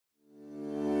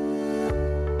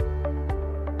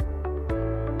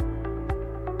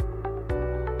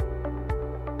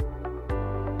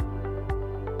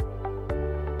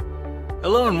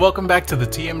Hello and welcome back to the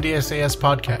TMDSAS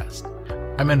podcast.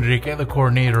 I'm Enrique, the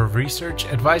coordinator of research,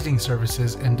 advising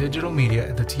services, and digital media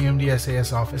at the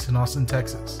TMDSAS office in Austin,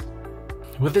 Texas.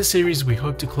 With this series, we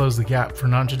hope to close the gap for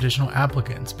non-traditional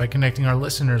applicants by connecting our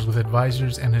listeners with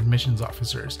advisors and admissions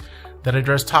officers that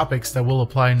address topics that will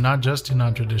apply not just to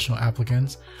non-traditional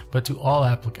applicants, but to all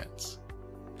applicants.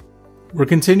 We're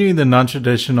continuing the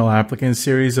non-traditional applicant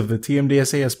series of the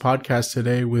TMDSAS podcast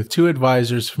today with two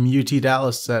advisors from UT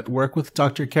Dallas that work with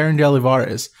Dr. Karen De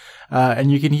Olivares,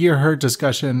 and you can hear her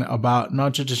discussion about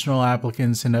non-traditional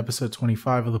applicants in episode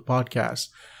 25 of the podcast.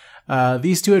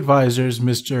 These two advisors,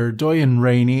 Mr. Doyen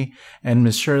Rainey and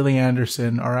Ms. Shirley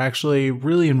Anderson, are actually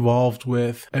really involved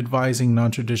with advising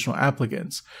non-traditional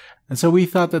applicants. And so we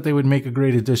thought that they would make a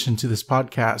great addition to this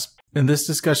podcast. In this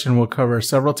discussion, we'll cover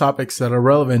several topics that are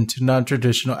relevant to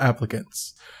non-traditional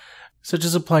applicants, such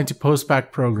as applying to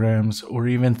Post-Bac programs or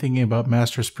even thinking about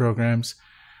master's programs.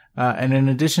 And in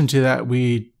addition to that,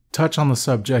 we touch on the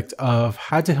subject of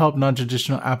how to help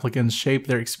non-traditional applicants shape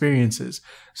their experiences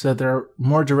so that they're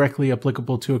more directly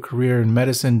applicable to a career in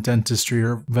medicine, dentistry,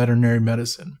 or veterinary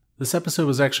medicine. This episode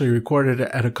was actually recorded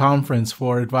at a conference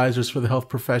for advisors for the health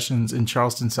professions in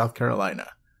Charleston, South Carolina.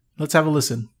 Let's have a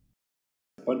listen.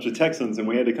 A bunch of Texans, and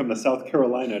we had to come to South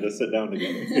Carolina to sit down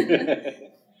together.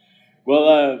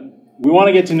 Well, we want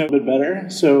to get to know a bit better.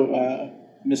 So,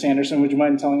 Ms. Anderson, would you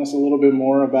mind telling us a little bit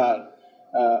more about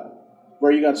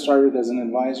where you got started as an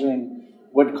advisor and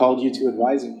what called you to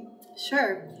advising?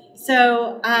 Sure.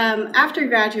 So after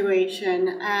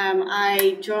graduation,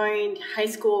 I joined high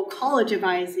school college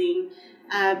advising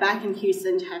back in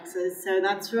Houston, Texas. So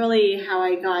that's really how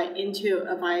I got into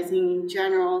advising in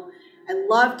general. I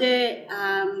loved it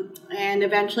and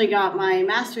eventually got my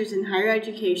master's in higher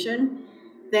education.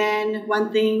 Then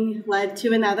one thing led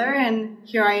to another, and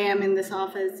here I am in this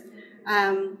office.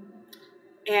 And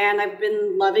I've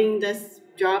been loving this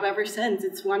job ever since.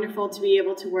 It's wonderful to be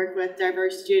able to work with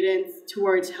diverse students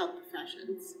towards health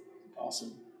professions.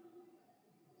 Awesome.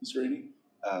 Mr. Rainey?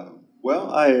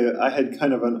 Well, I had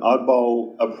kind of an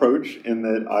oddball approach in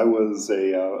that I was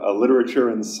a literature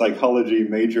and psychology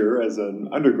major as an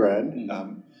undergrad,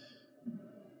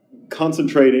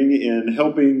 concentrating in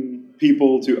helping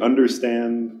people to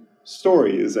understand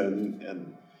stories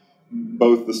and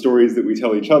both the stories that we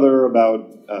tell each other about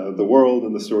the world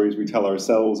and the stories we tell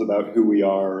ourselves about who we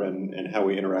are and how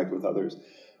we interact with others.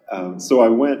 So I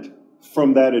went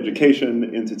from that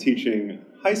education into teaching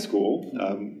high school,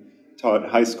 taught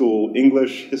high school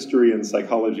English, history, and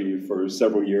psychology for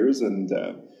several years. And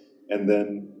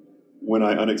then when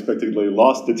I unexpectedly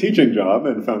lost the teaching job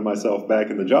and found myself back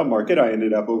in the job market, I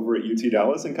ended up over at UT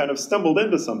Dallas and kind of stumbled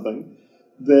into something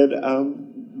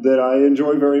that I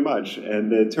enjoy very much.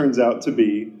 And it turns out to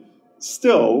be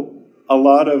still a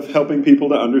lot of helping people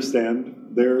to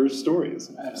understand their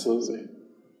stories. Absolutely.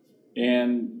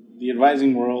 And the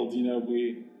advising world,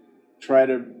 we try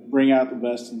to bring out the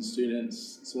best in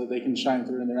students so that they can shine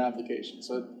through in their application.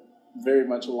 So it very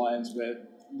much aligns with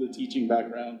the teaching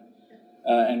background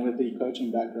and with the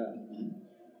coaching background.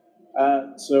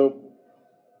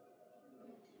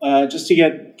 Just to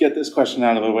get this question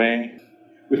out of the way,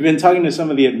 we've been talking to some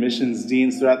of the admissions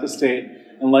deans throughout the state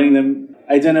and letting them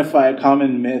identify a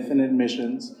common myth in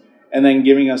admissions and then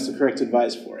giving us the correct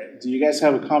advice for it. Do you guys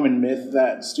have a common myth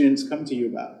that students come to you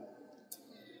about?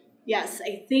 Yes,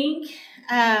 I think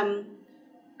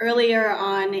earlier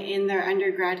on in their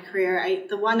undergrad career,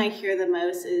 the one I hear the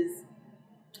most is,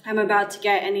 I'm about to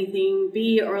get anything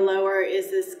B or lower. Is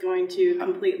this going to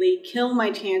completely kill my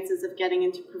chances of getting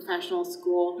into professional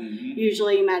school,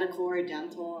 usually medical or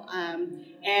dental?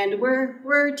 And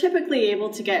we're typically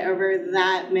able to get over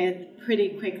that myth pretty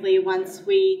quickly once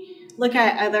we look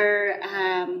at other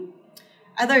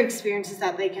experiences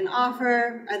that they can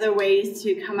offer, other ways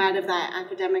to come out of that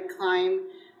academic climb,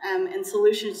 and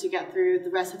solutions to get through the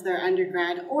rest of their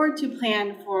undergrad or to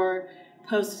plan for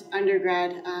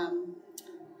post-undergrad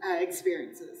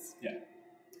experiences. Yeah,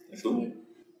 Absolutely.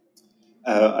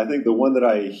 I think the one that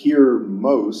I hear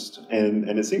most, and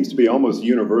it seems to be almost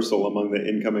universal among the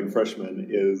incoming freshmen,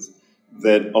 is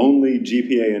that only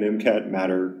GPA and MCAT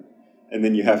matter, and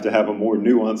then you have to have a more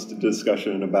nuanced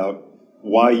discussion about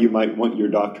why you might want your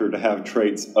doctor to have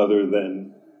traits other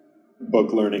than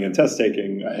book learning and test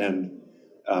taking,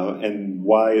 and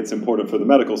why it's important for the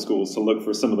medical schools to look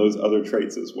for some of those other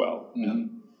traits as well.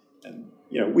 And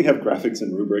we have graphics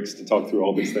and rubrics to talk through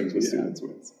all these things with students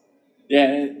with.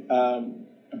 Yeah,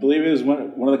 I believe it was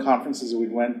one of the conferences that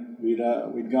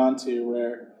we'd gone to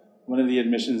where one of the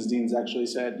admissions deans actually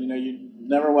said, you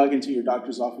never walk into your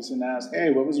doctor's office and ask, hey,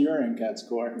 what was your MCAT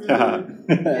score? Yeah.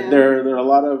 There are a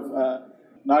lot of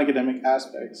non-academic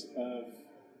aspects of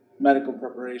medical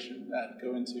preparation that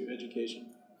go into education.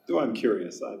 So I'm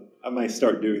curious. I might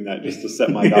start doing that just to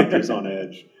set my doctors on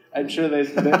edge. I'm sure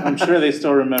they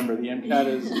still remember. The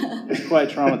MCAT is quite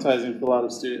traumatizing for a lot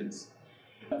of students.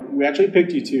 We actually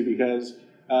picked you two because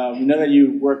we know that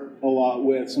you work a lot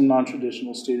with some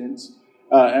non-traditional students.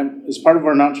 And as part of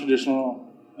our non-traditional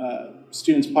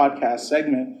students podcast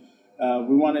segment,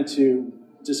 we wanted to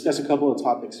discuss a couple of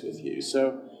topics with you.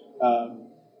 So,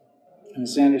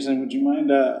 Ms. Anderson, would you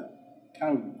mind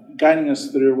kind of guiding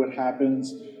us through what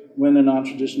happens when a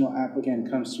non-traditional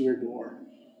applicant comes to your door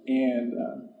and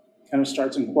kind of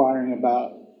starts inquiring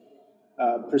about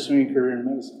pursuing a career in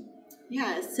medicine?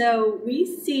 Yeah, so we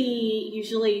see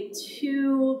usually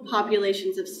two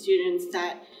populations of students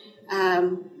that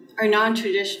are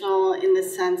non-traditional in the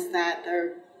sense that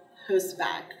they're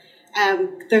post-bac.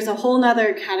 There's a whole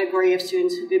other category of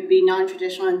students who could be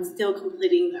non-traditional and still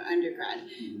completing their undergrad.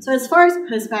 So as far as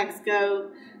post-bacs go,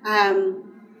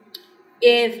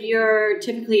 if you're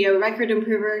typically a record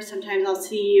improver, sometimes I'll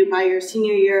see you by your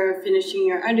senior year of finishing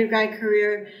your undergrad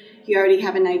career. You already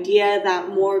have an idea that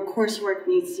more coursework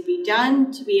needs to be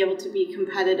done to be able to be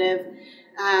competitive.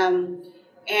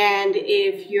 And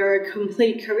if you're a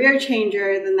complete career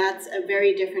changer, then that's a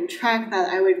very different track that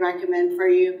I would recommend for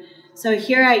you. So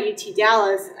here at UT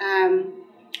Dallas,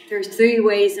 there's 3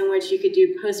 ways in which you could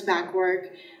do post-bac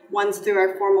work. One's through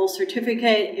our formal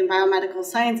certificate in biomedical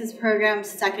sciences program,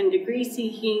 second degree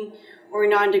seeking, or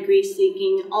non-degree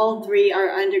seeking. All 3 are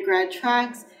undergrad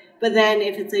tracks. But then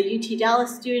if it's a UT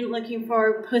Dallas student looking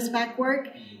for post-bac work,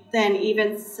 then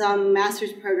even some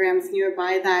master's programs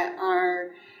nearby that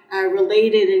are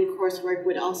related in coursework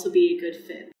would also be a good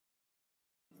fit.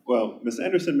 Well, Ms.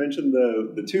 Anderson mentioned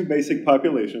the 2 basic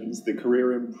populations, the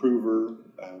career improver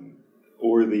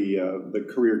or the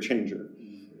career changer.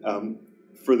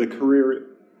 For the career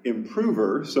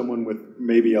improver, someone with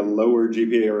maybe a lower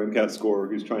GPA or MCAT score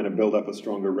who's trying to build up a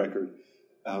stronger record,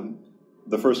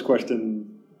 the first question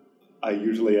I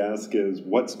usually ask is,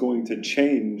 what's going to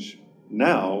change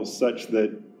now such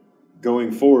that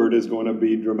going forward is going to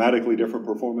be dramatically different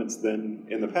performance than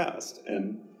in the past?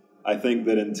 And I think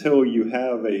that until you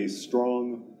have a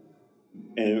strong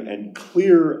and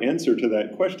clear answer to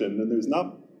that question, then there's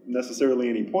not necessarily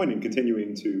any point in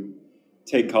continuing to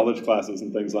take college classes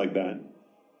and things like that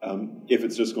if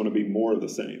it's just going to be more of the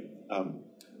same. A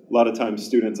lot of times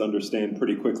students understand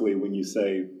pretty quickly when you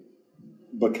say,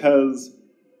 because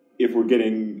if we're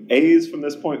getting A's from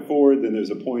this point forward, then there's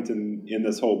a point in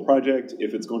this whole project.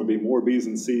 If it's going to be more B's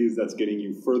and C's, that's getting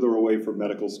you further away from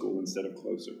medical school instead of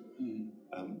closer.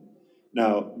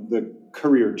 Now, the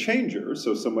career changer,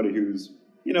 so somebody who's,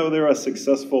 they're a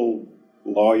successful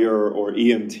lawyer or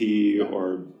EMT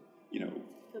or,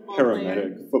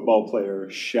 paramedic, football player,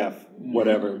 chef,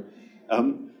 whatever,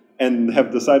 and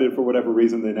have decided for whatever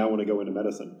reason they now want to go into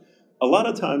medicine. A lot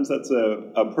of times that's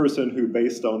a person who,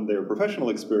 based on their professional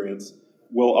experience,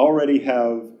 will already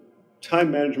have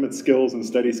time management skills and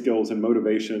study skills and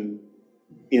motivation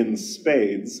in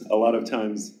spades. A lot of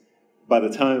times, by the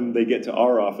time they get to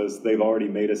our office, they've already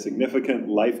made a significant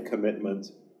life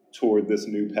commitment toward this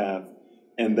new path,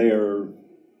 and they are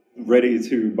ready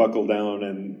to buckle down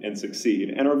and succeed,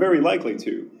 and are very likely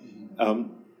to.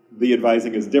 The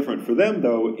advising is different for them,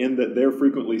 though, in that they're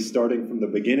frequently starting from the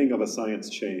beginning of a science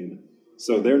chain.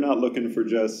 So they're not looking for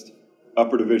just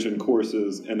upper division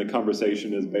courses, and the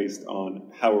conversation is based on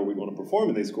how are we going to perform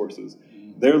in these courses.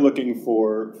 They're looking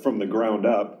for from the ground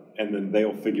up, and then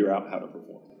they'll figure out how to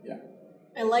perform. Yeah.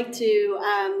 I'd like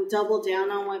to double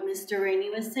down on what Mr. Rainey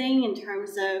was saying in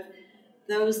terms of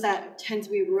those that tend to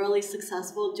be really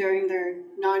successful during their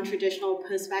non-traditional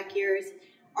post-bac years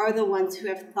are the ones who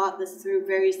have thought this through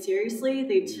very seriously.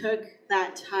 They took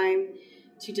that time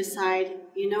to decide,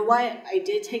 you know what, I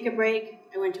did take a break.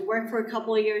 I went to work for a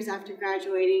couple of years after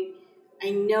graduating. I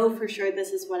know for sure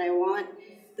this is what I want.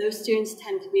 Those students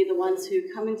tend to be the ones who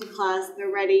come into class,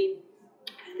 they're ready.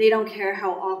 They don't care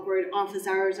how awkward office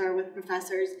hours are with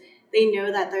professors. They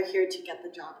know that they're here to get the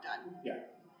job done. Yeah.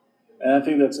 And I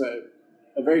think that's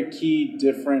a very key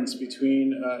difference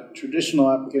between a traditional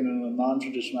applicant and a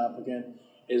non-traditional applicant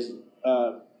is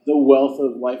the wealth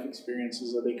of life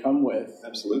experiences that they come with.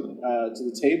 Absolutely. To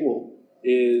the table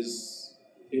in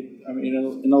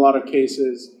a lot of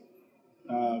cases,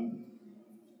 a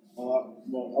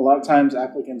lot of times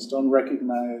applicants don't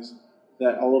recognize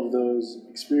that all of those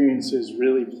experiences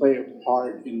really play a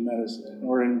part in medicine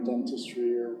or in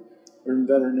dentistry or in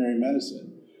veterinary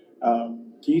medicine.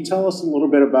 Can you tell us a little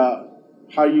bit about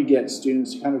how you get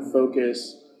students to kind of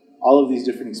focus all of these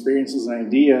different experiences and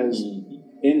ideas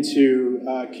into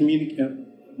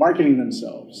marketing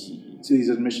themselves to these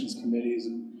admissions committees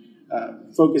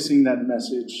and focusing that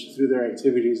message through their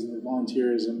activities and their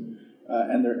volunteerism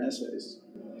and their essays.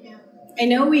 I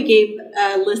know we gave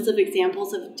a list of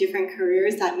examples of different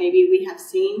careers that maybe we have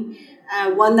seen.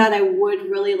 One that I would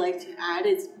really like to add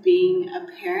is being a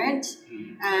parent.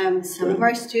 Some of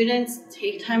our students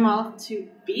take time off to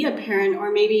be a parent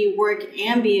or maybe work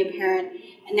and be a parent,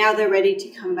 and now they're ready to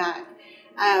come back.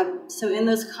 So in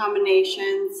those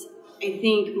combinations, I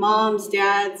think moms,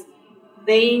 dads,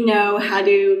 they know how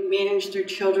to manage their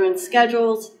children's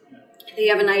schedules. They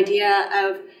have an idea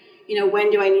of,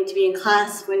 when do I need to be in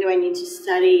class, when do I need to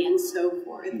study, and so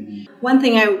forth. One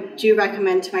thing I do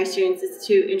recommend to my students is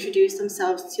to introduce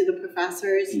themselves to the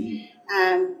professors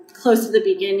close to the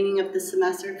beginning of the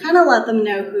semester, kind of let them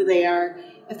know who they are.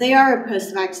 If they are a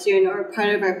Post-Bac student or a part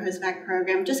of our Post-Bac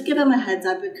program, just give them a heads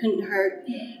up. It couldn't hurt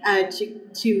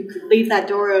to leave that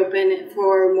door open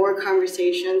for more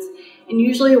conversations. And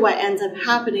usually what ends up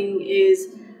happening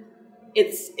is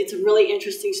it's a really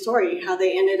interesting story, how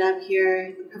they ended up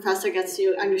here. The professor gets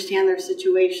to understand their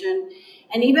situation.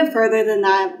 And even further than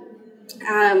that,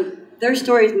 their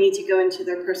stories need to go into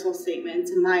their personal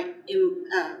statements.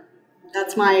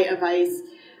 That's my advice.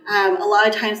 A lot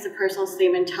of times the personal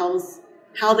statement tells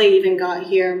how they even got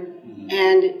here.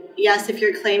 And yes, if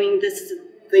you're claiming this is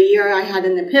the year I had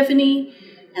an epiphany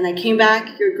and I came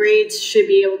back, your grades should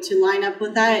be able to line up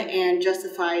with that and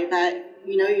justify that,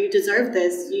 you deserve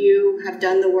this. You have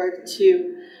done the work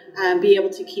to be able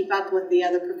to keep up with the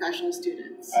other professional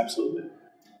students. Absolutely.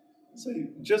 So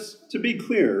just to be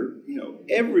clear,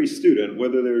 every student,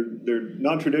 whether they're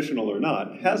non-traditional or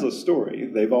not, has a story.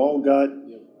 They've all got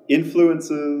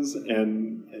influences and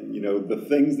the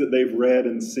things that they've read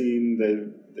and seen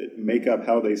that make up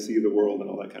how they see the world and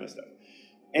all that kind of stuff.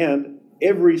 And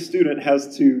every student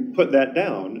has to put that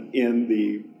down in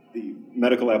the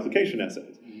medical application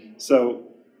essays. So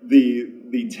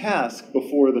the task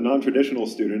before the non-traditional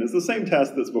student is the same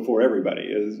task that's before everybody,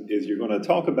 is you're going to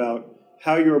talk about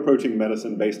how you're approaching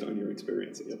medicine based on your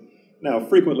experiences. Now,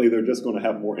 frequently they're just going to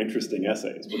have more interesting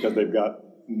essays because they've got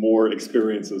more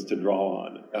experiences to draw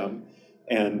on.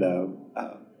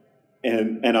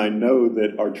 And I know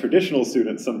that our traditional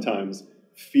students sometimes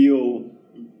feel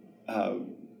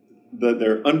that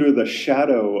they're under the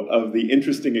shadow of the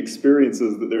interesting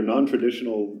experiences that their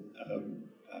non-traditional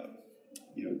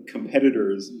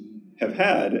competitors have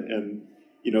had, and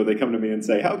they come to me and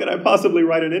say, how could I possibly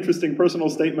write an interesting personal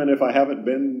statement if I haven't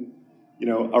been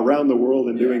around the world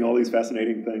and doing all these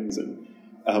fascinating things?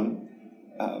 And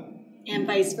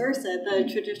vice versa, the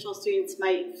traditional students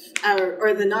might,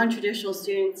 or the non-traditional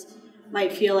students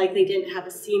might feel like they didn't have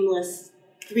a seamless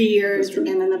 3 years and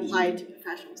then apply to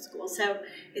professional school. So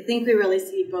I think we really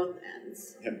see both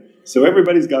ends. Yeah. So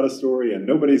everybody's got a story, and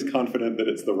nobody's confident that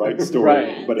it's the right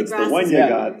story, but it's the one you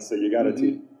got, so you got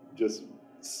to just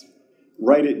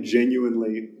write it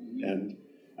genuinely. And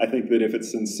I think that if it's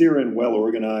sincere and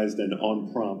well-organized and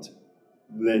on prompt,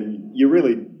 then you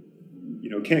really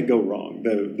can't go wrong.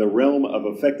 The realm of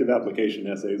effective application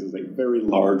essays is a very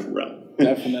large realm.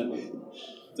 Definitely.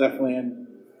 And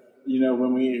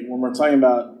when we're talking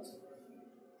about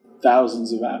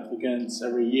thousands of applicants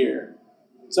every year,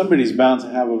 somebody's bound to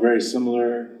have a very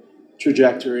similar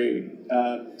trajectory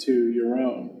to your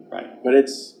own. Right. But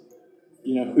it's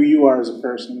who you are as a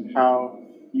person, how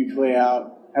you play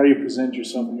out, how you present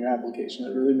yourself in your application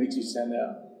that really makes you stand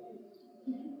out.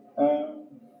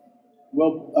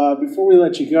 Before we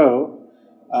let you go,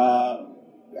 I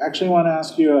actually want to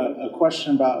ask you a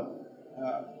question about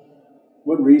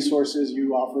what resources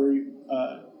you offer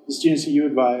the students that you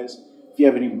advise. If you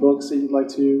have any books that you'd like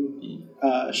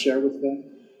to share with them,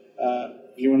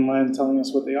 if you wouldn't mind telling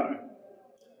us what they are.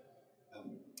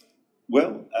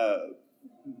 Well,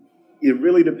 it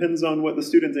really depends on what the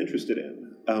student's interested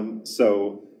in.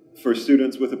 So for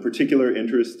students with a particular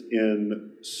interest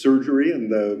in surgery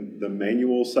and the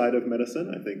manual side of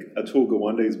medicine, I think Atul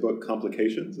Gawande's book,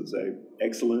 Complications, is an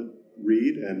excellent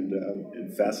read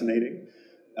and fascinating.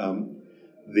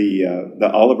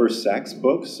 The Oliver Sachs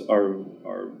books are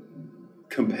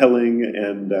compelling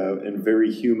and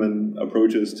very human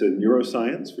approaches to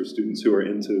neuroscience for students who are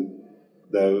into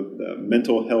the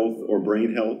mental health or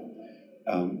brain health.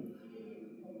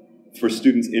 For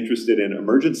students interested in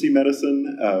emergency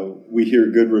medicine, we hear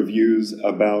good reviews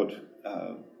about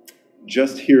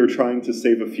Just Here Trying to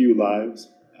Save a Few Lives.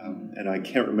 And I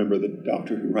can't remember the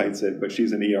doctor who writes it, but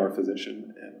she's an ER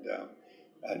physician.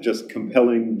 And just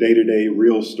compelling day-to-day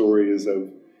real stories of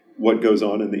what goes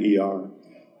on in the ER.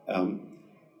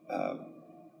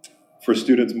 For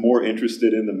students more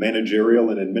interested in the managerial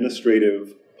and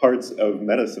administrative parts of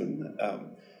medicine,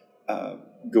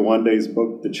 Gawande's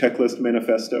book, The Checklist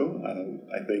Manifesto,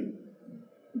 I think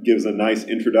gives a nice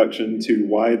introduction to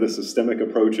why the systemic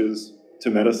approaches to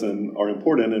medicine are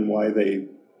important and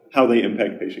how they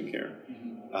impact patient care.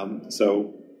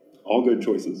 So all good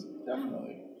choices.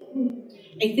 Definitely.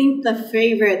 I think the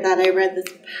favorite that I read this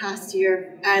past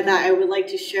year that I would like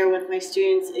to share with my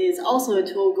students is also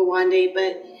Atul Gawande,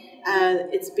 but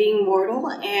it's Being Mortal,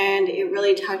 and it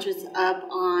really touches up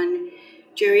on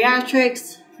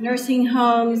geriatrics, nursing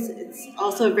homes. It's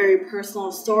also a very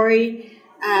personal story.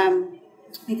 I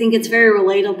think it's very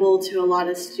relatable to a lot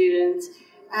of students.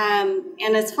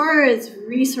 And as far as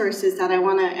resources that I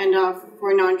want to end off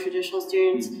for non-traditional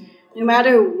students, no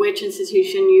matter which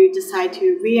institution you decide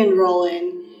to re-enroll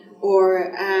in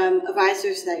or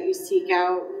advisors that you seek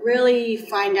out, really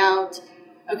find out,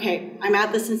 okay, I'm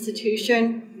at this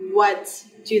institution, what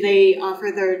do they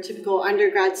offer their typical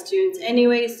undergrad students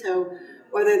anyway? So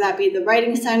whether that be the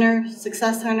Writing Center,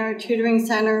 Success Center, Tutoring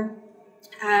Center,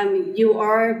 you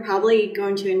are probably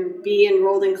going to be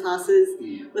enrolled in classes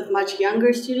with much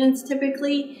younger students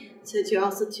typically. So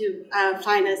to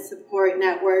find a support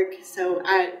network. So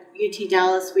at UT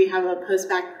Dallas, we have a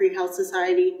Post-Bac Pre-Health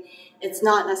Society. It's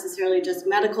not necessarily just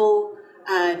medical,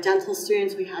 dental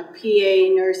students. We have PA,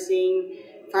 nursing,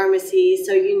 pharmacy,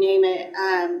 so you name it.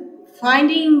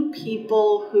 Finding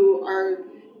people who are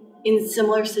in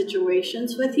similar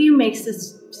situations with you makes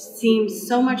this seem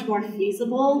so much more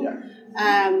feasible. Yeah.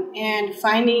 And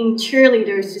finding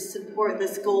cheerleaders to support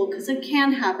this goal, because it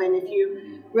can happen if you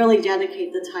really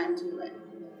dedicate the time to it.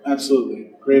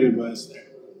 Absolutely. Great advice there.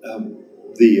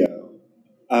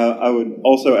 I would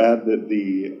also add that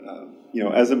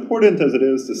as important as it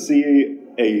is to see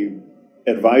a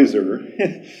advisor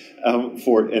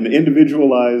for an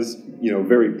individualized,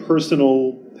 very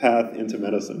personal path into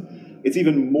medicine, it's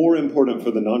even more important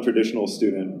for the non-traditional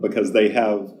student because they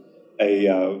have a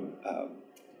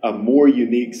more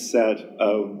unique set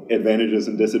of advantages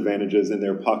and disadvantages in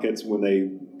their pockets when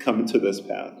they come to this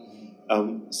path.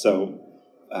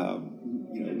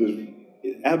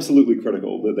 It's absolutely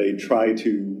critical that they try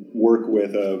to work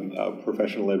with a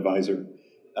professional advisor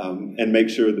and make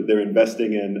sure that they're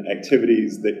investing in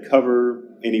activities that cover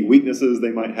any weaknesses they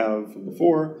might have from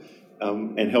before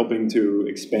and helping to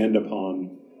expand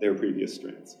upon their previous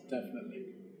strengths.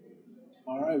 Definitely.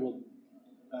 All right. Well,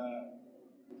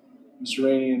 Mr.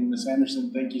 Rainey and Ms.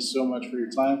 Anderson, thank you so much for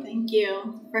your time. Thank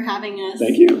you for having us.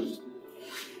 Thank you.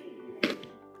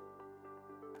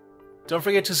 Don't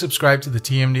forget to subscribe to the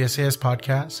TMDSAS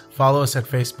podcast. Follow us at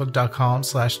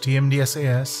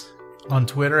facebook.com/TMDSAS, on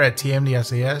Twitter at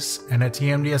TMDSAS, and at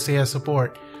TMDSAS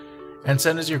support. And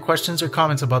send us your questions or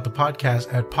comments about the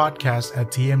podcast at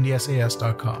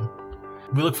podcast@TMDSAS.com.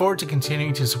 We look forward to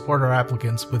continuing to support our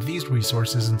applicants with these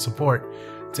resources and support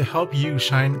to help you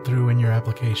shine through in your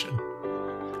application.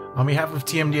 On behalf of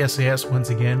TMDSAS, once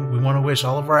again, we want to wish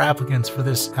all of our applicants for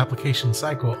this application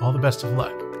cycle all the best of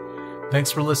luck. Thanks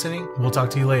for listening. We'll talk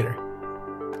to you later.